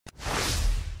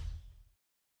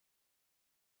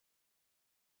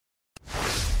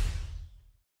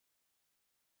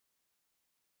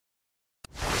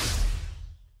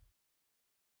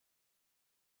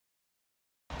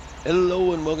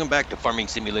Hello and welcome back to Farming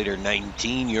Simulator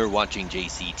 19. You're watching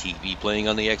JCTV playing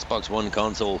on the Xbox One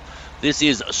console. This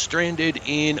is Stranded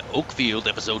in Oakfield,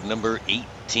 episode number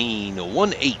 18.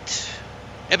 1-8.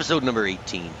 Episode number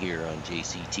 18 here on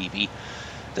JCTV.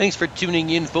 Thanks for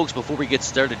tuning in, folks. Before we get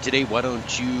started today, why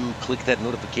don't you click that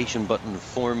notification button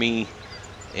for me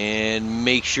and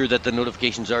make sure that the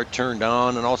notifications are turned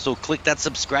on, and also click that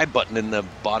subscribe button in the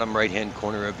bottom right hand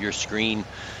corner of your screen.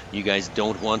 You guys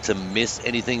don't want to miss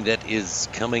anything that is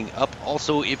coming up.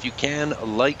 Also, if you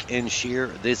can, like and share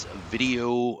this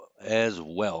video as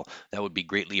well. That would be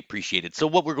greatly appreciated. So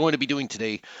what we're going to be doing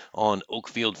today on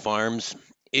Oakfield Farms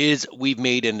is we've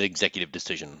made an executive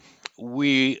decision.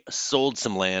 We sold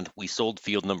some land. We sold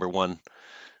field number 1,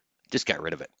 just got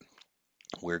rid of it.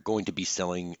 We're going to be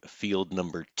selling field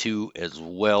number 2 as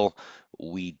well.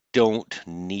 We don't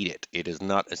need it. It is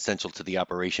not essential to the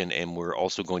operation, and we're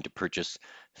also going to purchase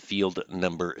field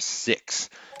number 6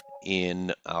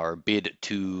 in our bid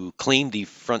to claim the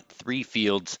front 3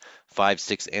 fields, 5,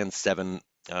 6, and 7.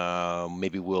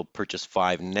 Maybe we'll purchase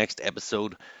 5 next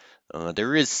episode.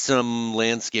 There is some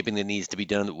landscaping that needs to be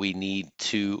done. We need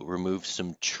to remove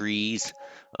some trees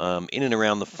in and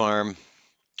around the farm.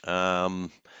 Um,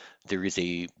 there is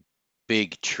a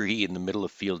big tree in the middle of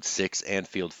field 6 and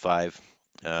field 5.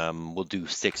 We'll do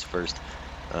 6 first.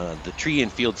 The tree in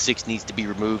field 6 needs to be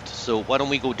removed, so why don't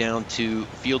we go down to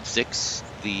field 6,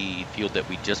 the field that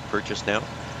we just purchased now,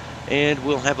 and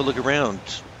we'll have a look around.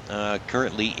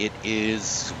 Currently it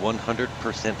is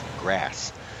 100%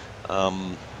 grass.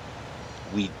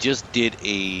 We just did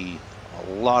a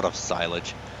lot of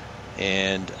silage,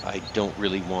 and I don't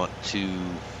really want to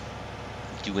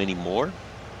do any more.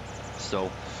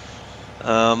 So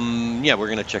yeah, we're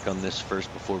going to check on this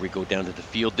first before we go down to the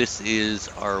field. This is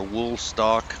our wool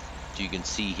stock. You can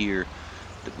see here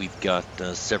that we've got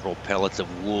several pallets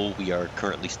of wool we are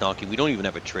currently stocking. We don't even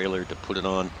have a trailer to put it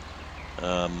on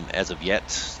as of yet.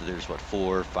 So there's what,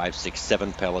 4, 5, 6,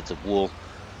 7 pallets of wool.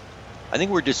 I think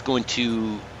we're just going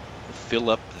to fill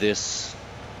up this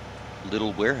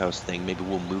little warehouse thing. Maybe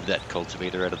we'll move that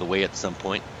cultivator out of the way at some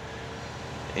point,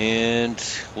 and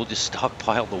we'll just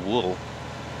stockpile the wool.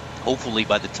 Hopefully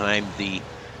by the time the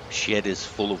shed is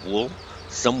full of wool,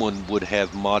 someone would have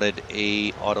modded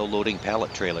a auto-loading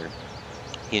pallet trailer.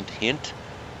 Hint, hint.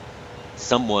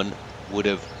 Someone would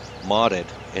have modded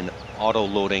an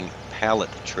auto-loading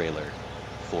pallet trailer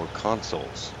for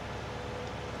consoles.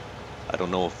 I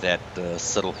don't know if that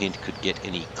subtle hint could get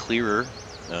any clearer.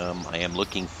 I am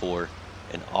looking for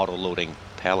an auto-loading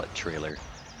pallet trailer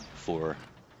for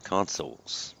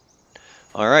consoles.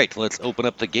 All right, let's open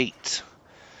up the gate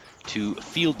to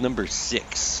field number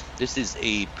 6. This is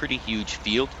a pretty huge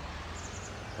field.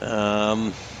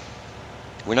 We're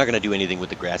not going to do anything with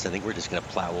the grass. I think we're just going to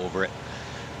plow over it.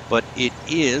 But it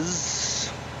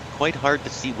is quite hard to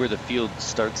see where the field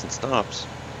starts and stops.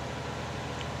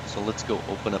 So let's go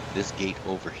open up this gate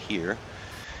over here.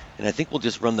 And I think we'll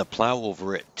just run the plow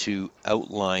over it to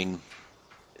outline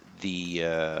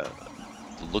the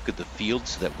look of the field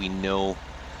so that we know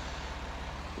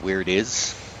where it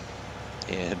is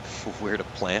and where to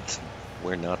plant,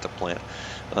 where not to plant.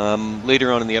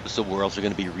 Later on in the episode, we're also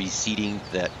going to be reseeding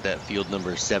that field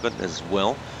number 7 as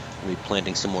well. We'll be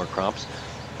planting some more crops.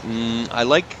 I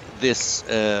like this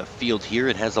field here.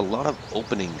 It has a lot of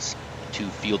openings to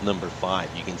field number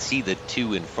 5. You can see the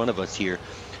 2 in front of us here,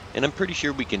 and I'm pretty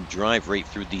sure we can drive right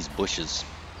through these bushes,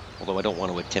 although I don't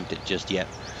want to attempt it just yet.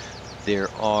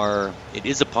 It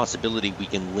is a possibility we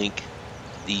can link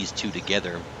these 2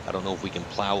 together. I don't know if we can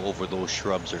plow over those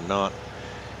shrubs or not.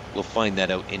 We'll find that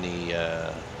out in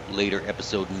a later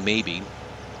episode. Maybe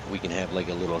we can have like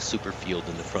a little super field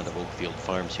in the front of Oakfield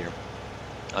Farms here.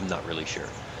 I'm not really sure.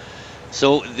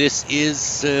 So this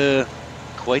is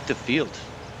quite the field.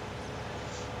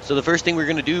 So the first thing we're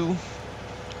going to do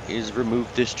is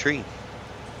remove this tree.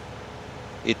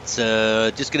 It's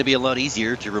just going to be a lot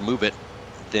easier to remove it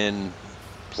than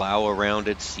plow around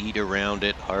it, seed around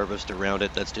it, harvest around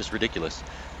it. That's just ridiculous.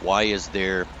 Why is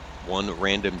there one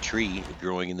random tree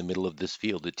growing in the middle of this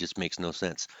field? It just makes no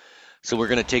sense. So we're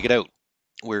going to take it out.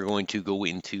 We're going to go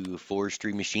into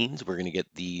forestry machines. We're going to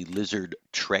get the Lizard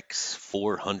Trex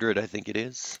 400, I think it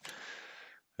is.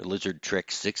 Or Lizard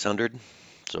Trex 600,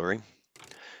 sorry.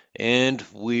 And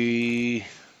we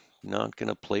not going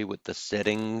to play with the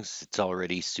settings. It's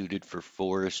already suited for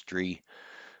forestry.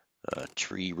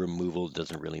 Tree removal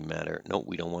doesn't really matter. No,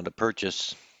 we don't want to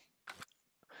purchase.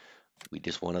 We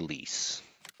just want to lease.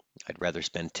 I'd rather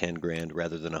spend 10 grand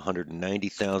rather than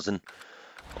 190,000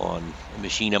 on a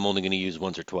machine I'm only going to use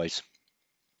once or twice.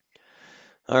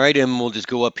 All right, and we'll just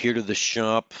go up here to the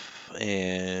shop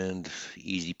and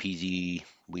easy peasy,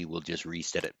 we will just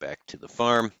reset it back to the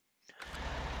farm.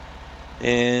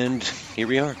 And here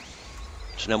we are.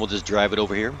 So now we'll just drive it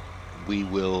over here. We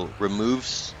will remove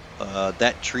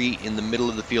that tree in the middle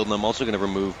of the field, and I'm also going to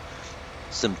remove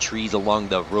some trees along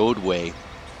the roadway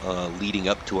leading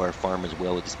up to our farm as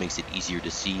well. It just makes it easier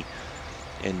to see.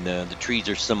 And the trees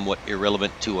are somewhat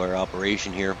irrelevant to our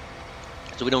operation here.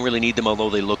 So we don't really need them, although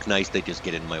they look nice. They just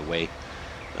get in my way.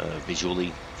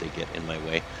 Visually, they get in my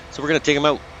way. So we're going to take them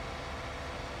out.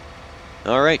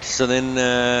 All right, so then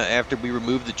after we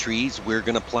remove the trees, we're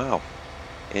going to plow.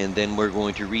 And then we're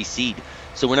going to reseed.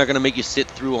 So we're not going to make you sit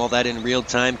through all that in real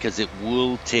time because it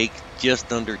will take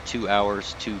just under 2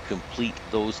 hours to complete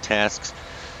those tasks.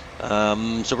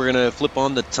 So we're going to flip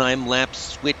on the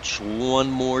time-lapse switch one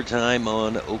more time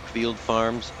on Oakfield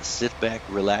Farms. Sit back,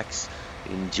 relax,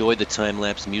 enjoy the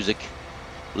time-lapse music.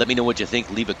 Let me know what you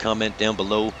think. Leave a comment down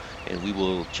below, and we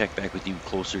will check back with you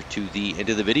closer to the end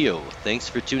of the video. Thanks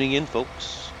for tuning in,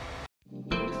 folks.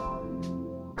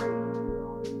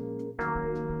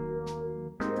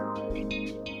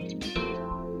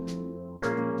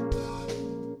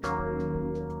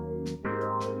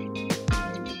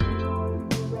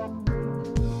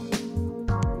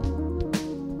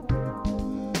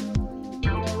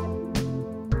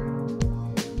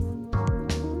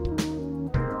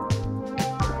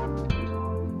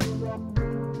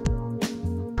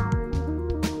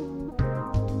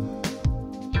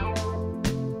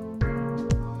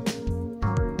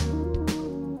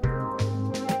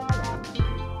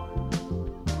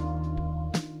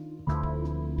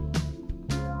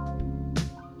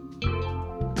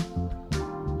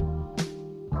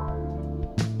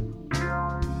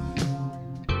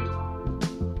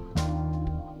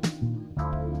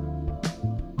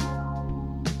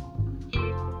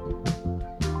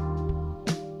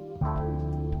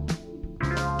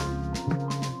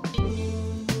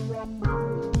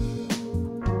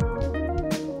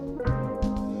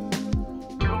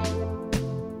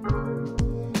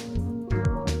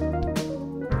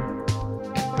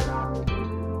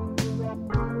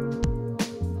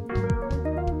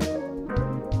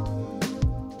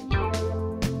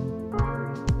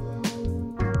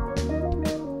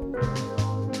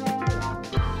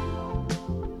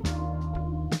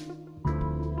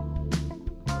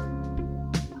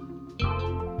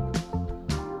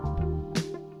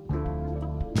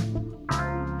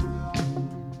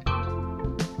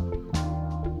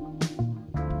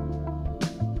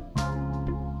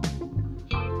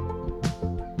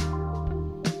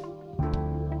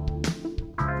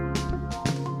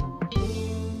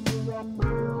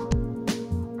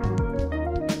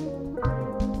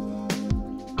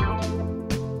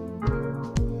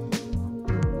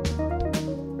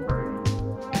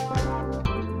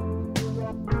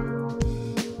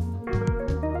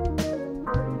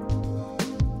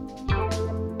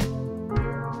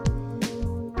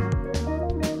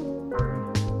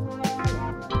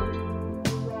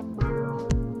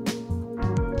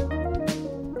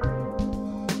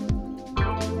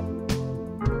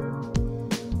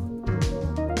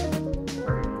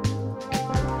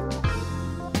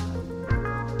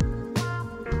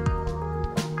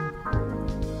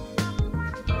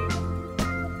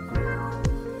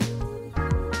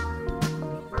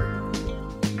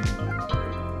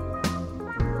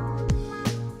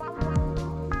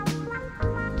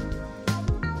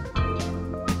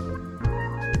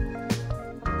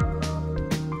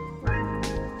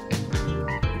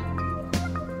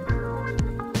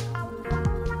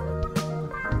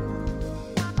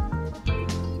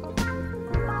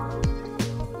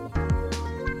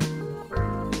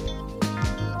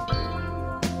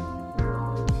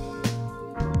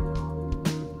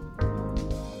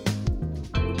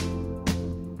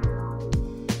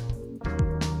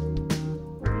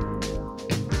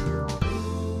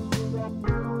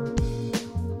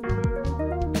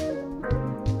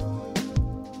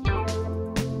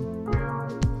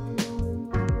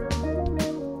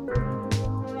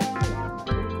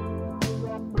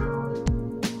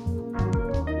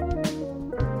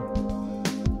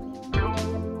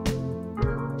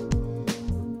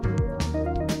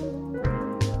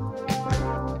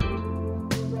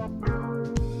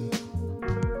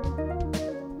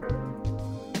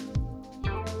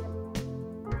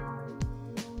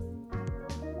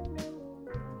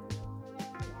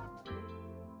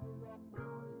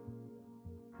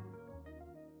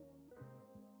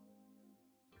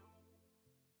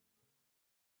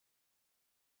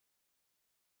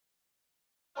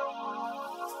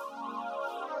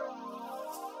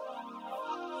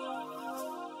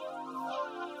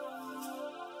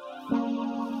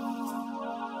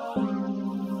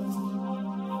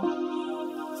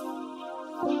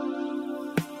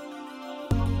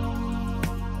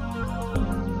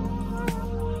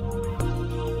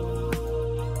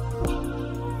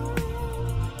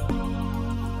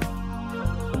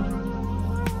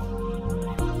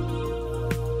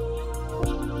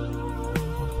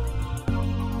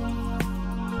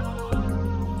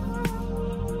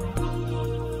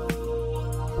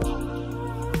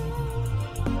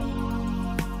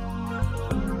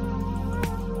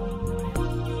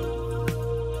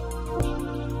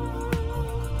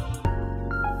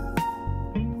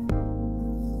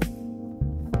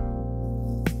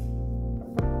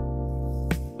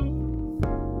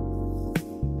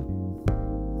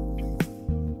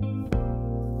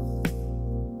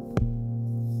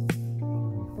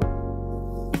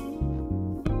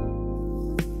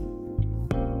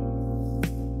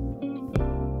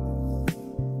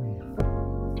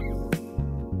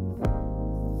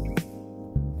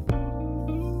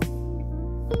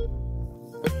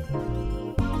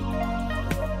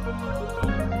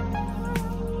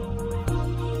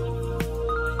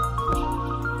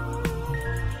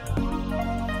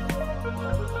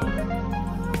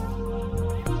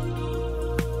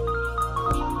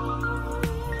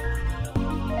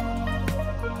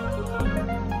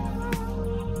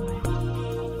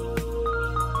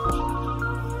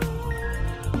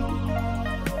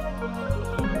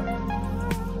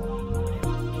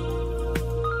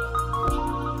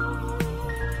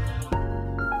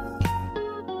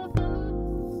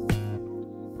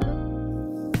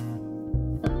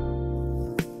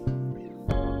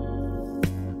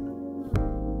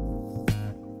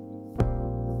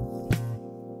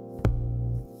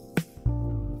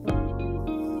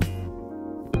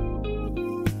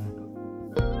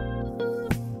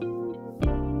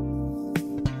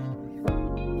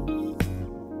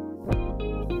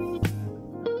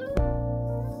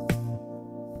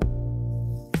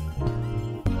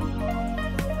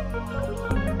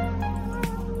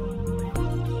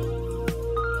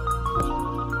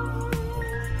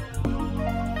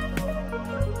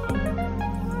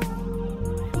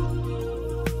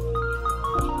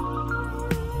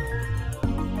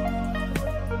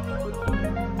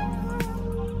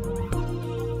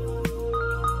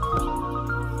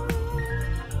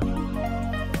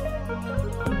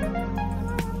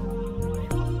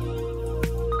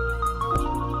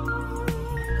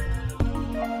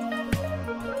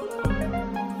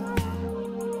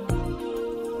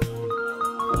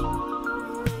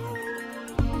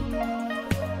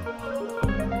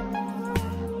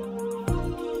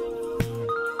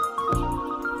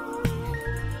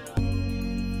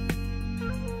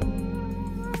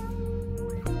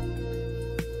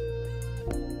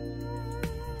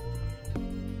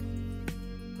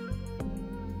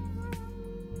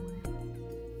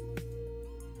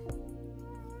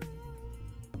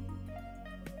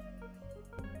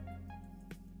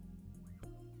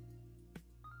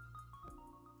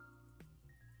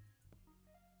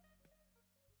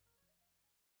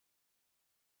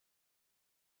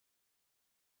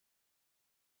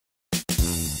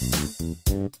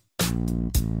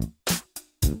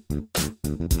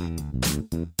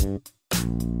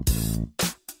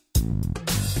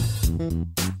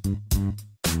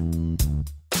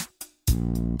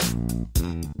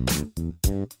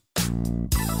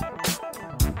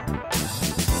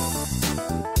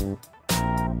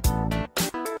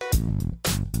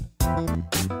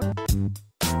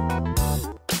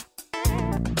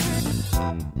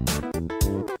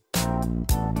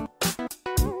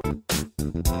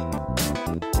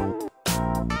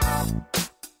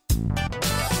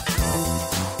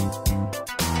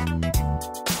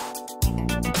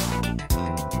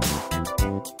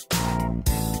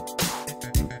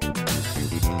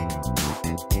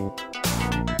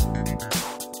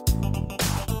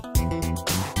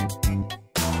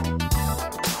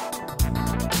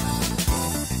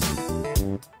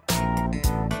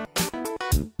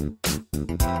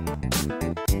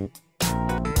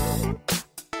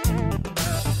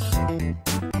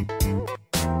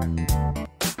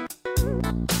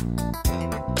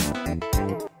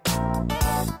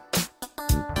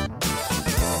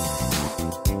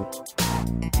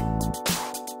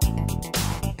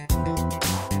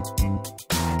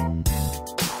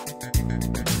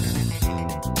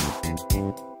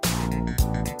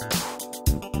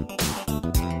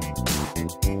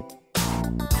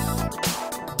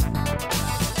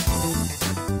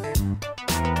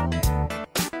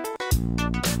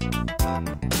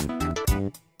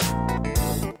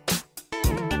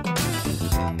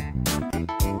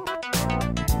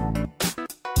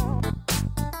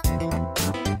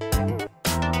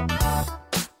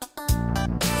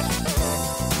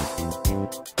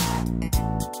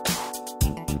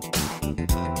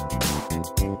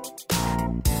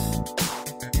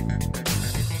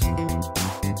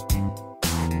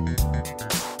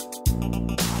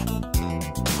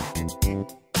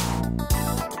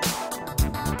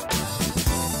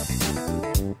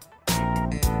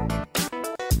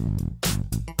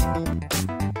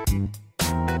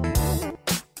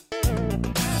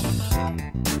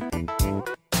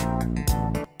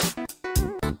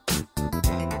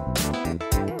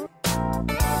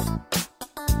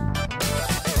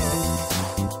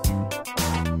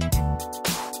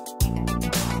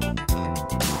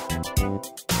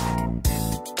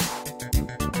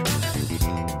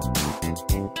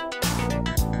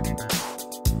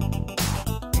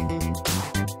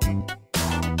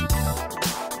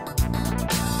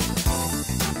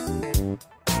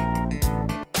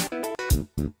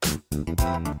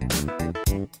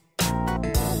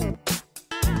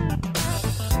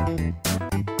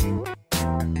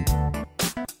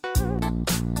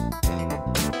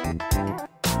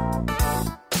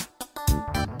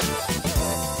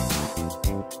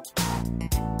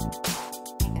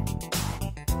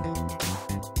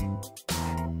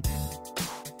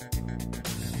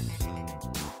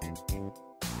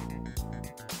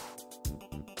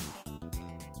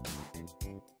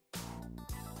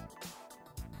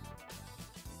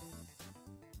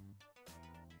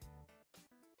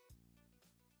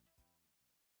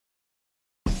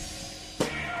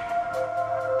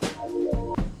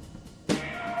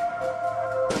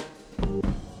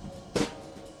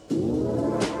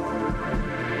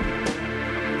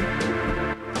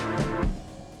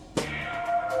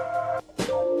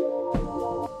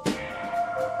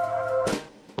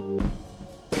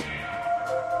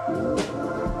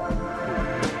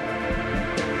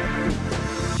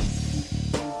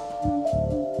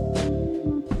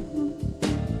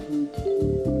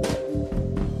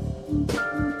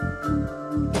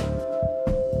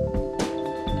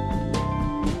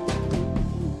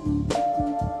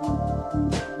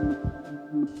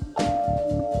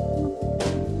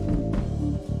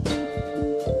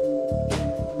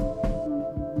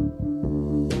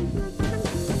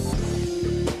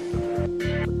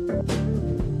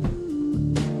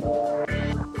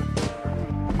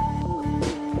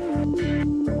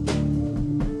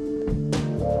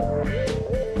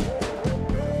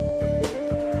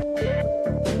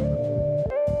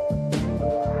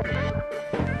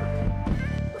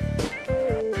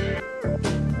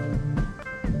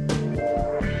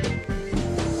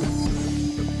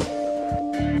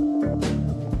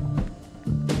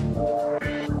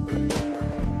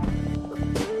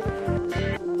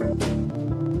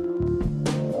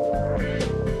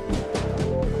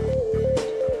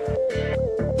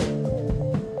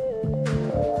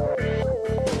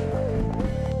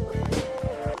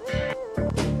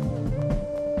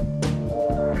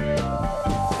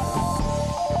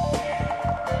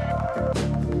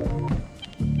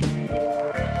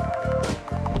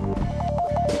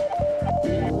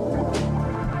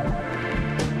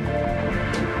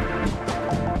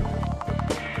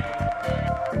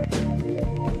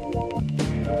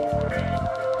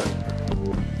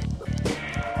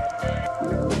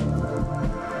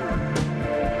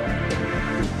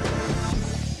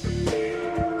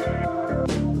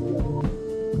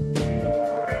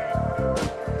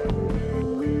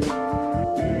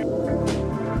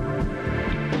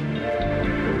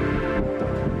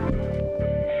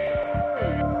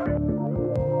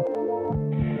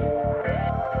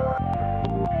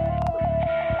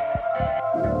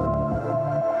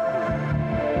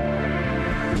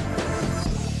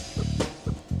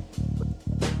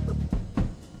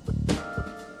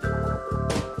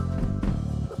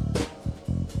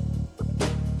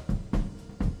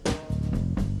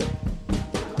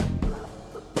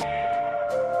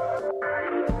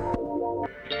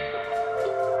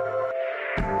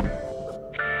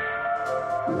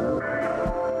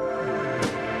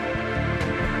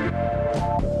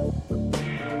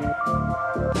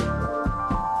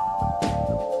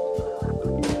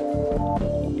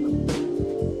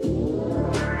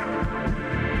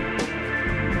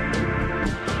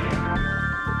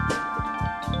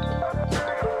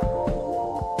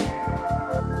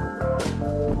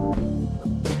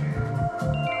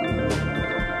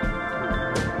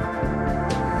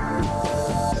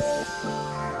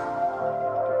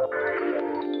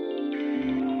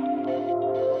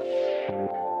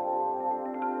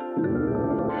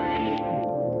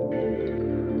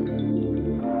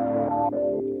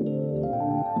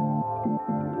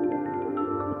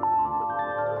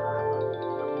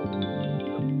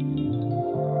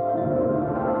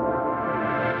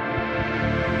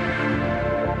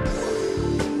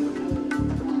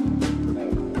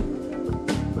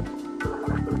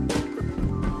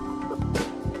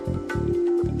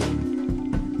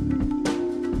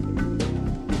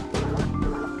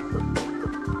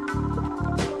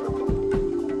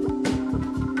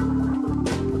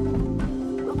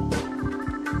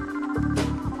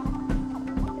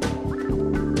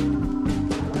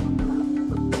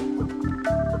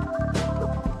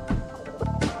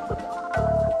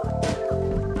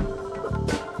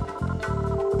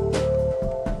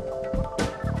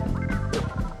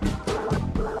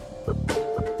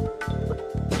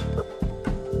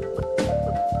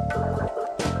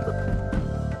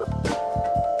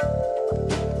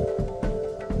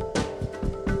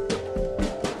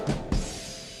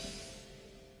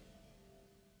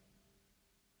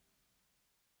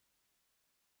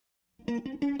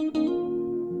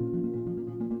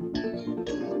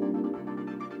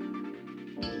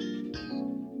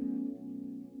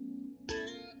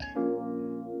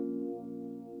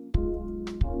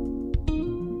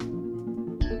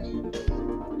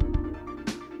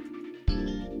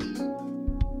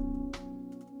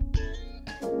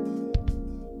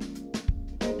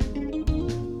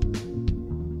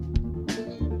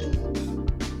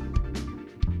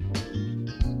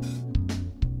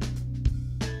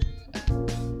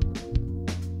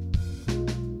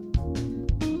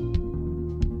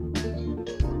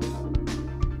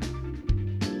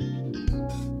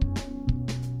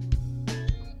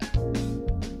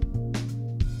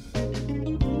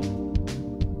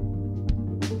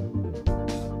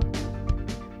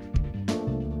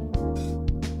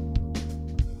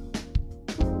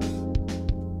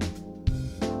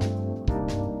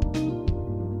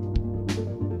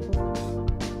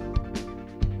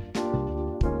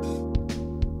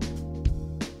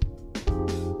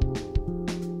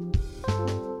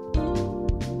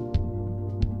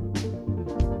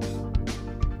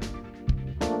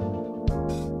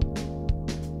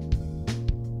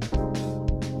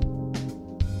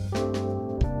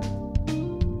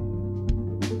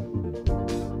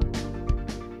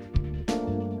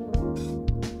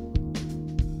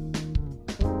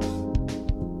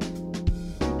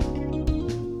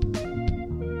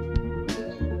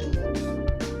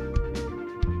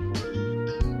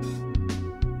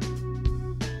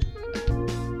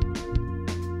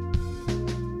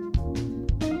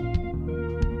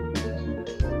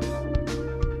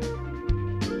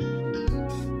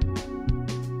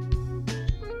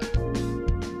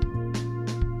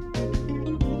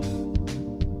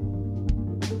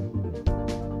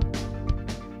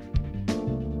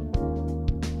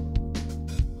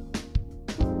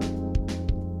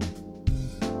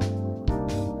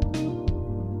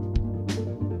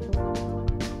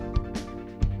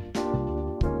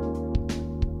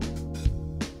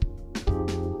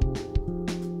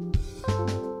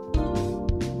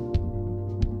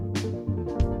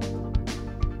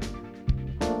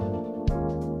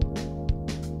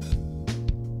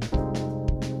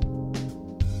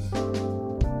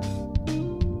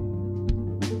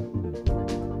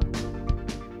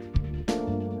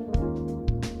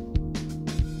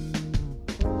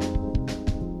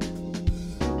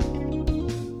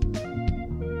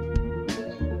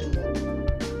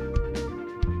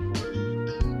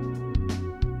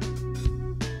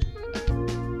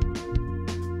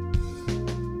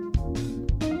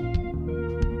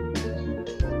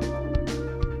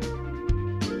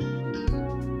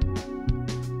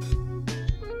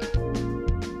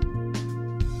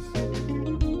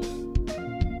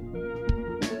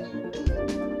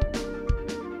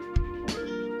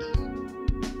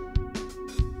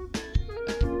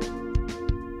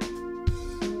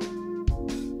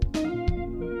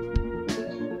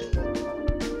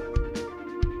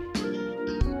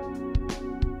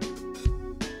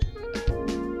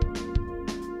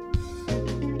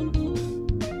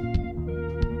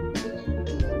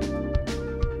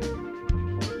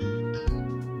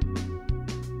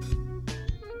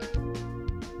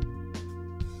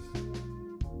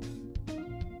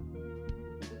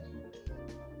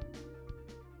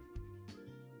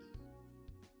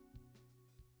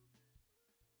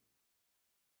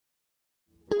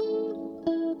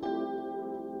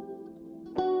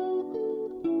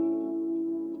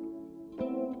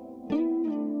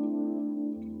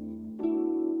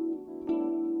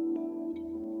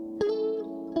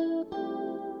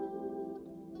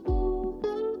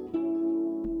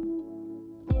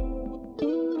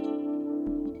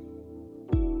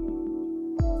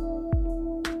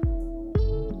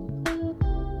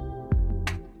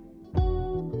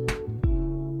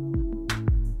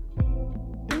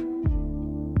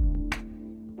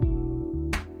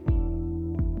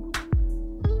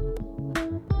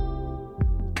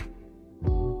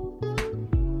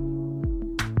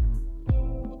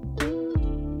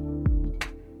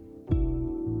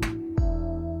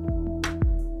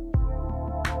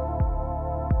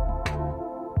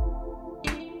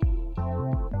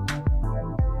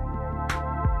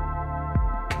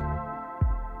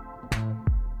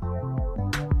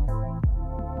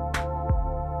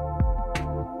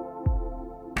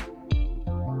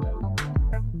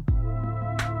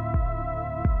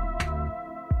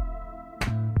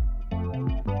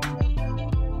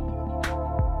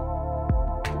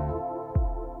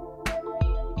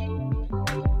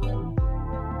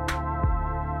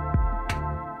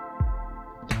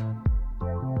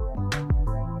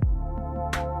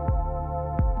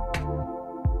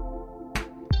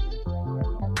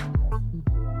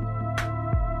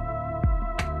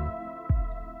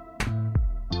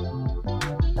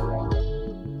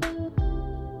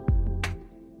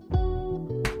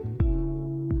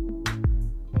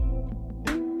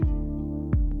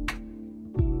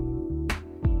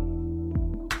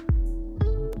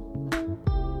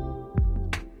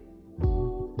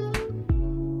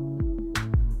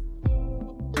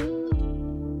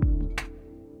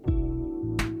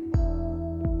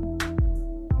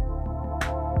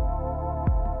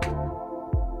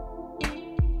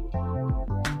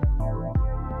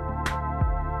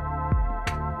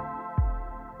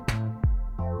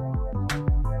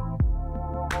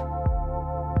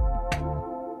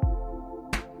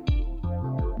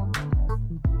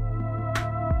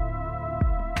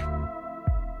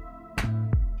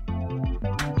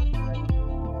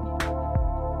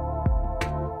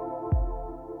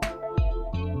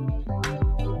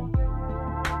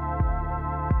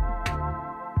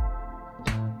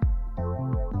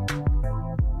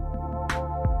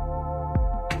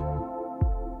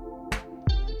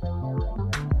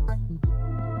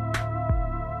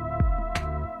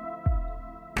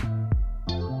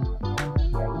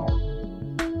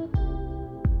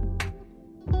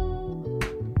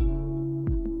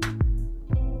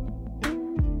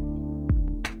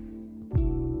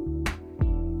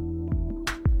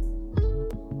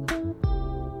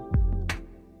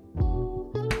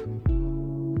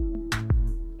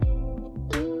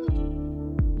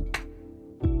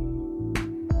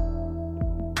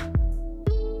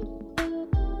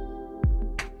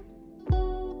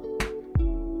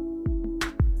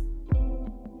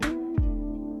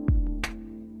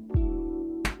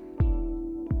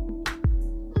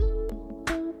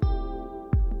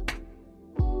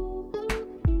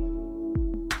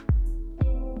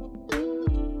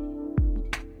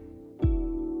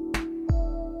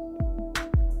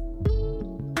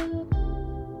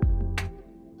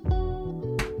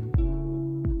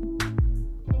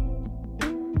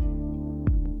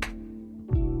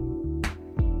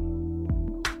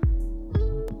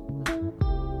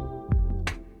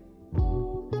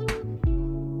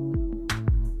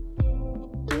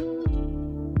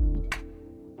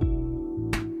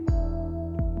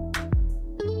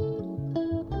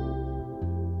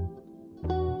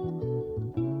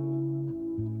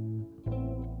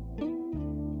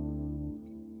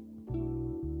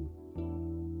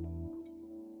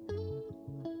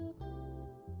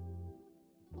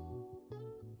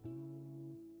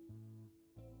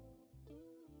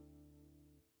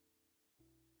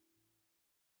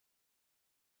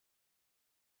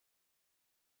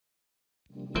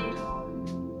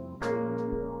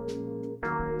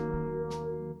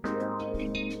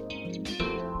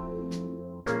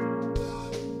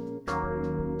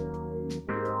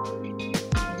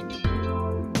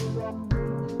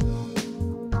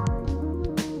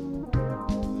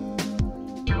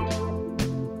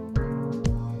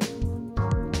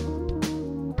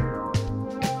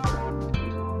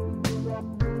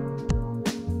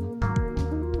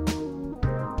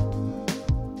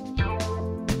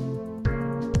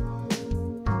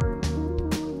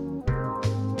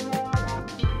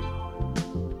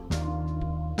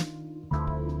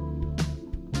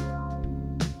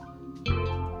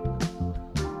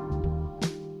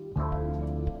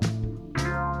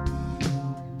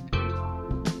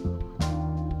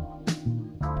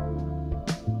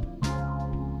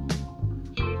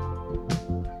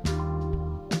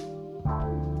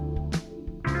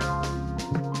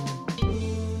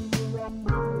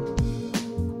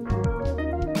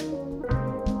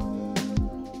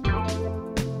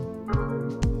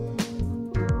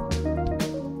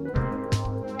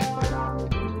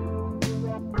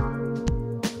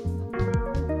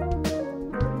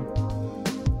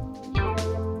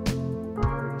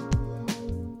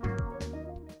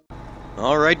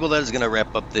 All right, well, that is going to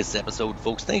wrap up this episode,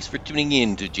 folks. Thanks for tuning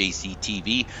in to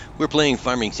JCTV. We're playing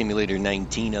Farming Simulator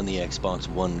 19 on the Xbox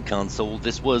One console.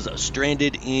 This was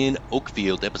Stranded in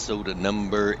Oakfield, episode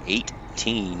number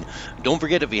 18. Don't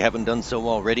forget, if you haven't done so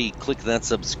already, click that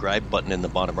subscribe button in the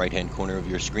bottom right-hand corner of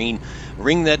your screen.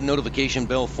 Ring that notification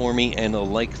bell for me and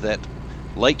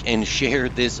like and share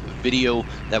this video.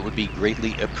 That would be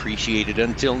greatly appreciated.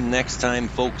 Until next time,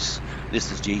 folks,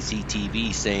 this is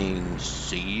JCTV saying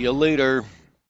see you later.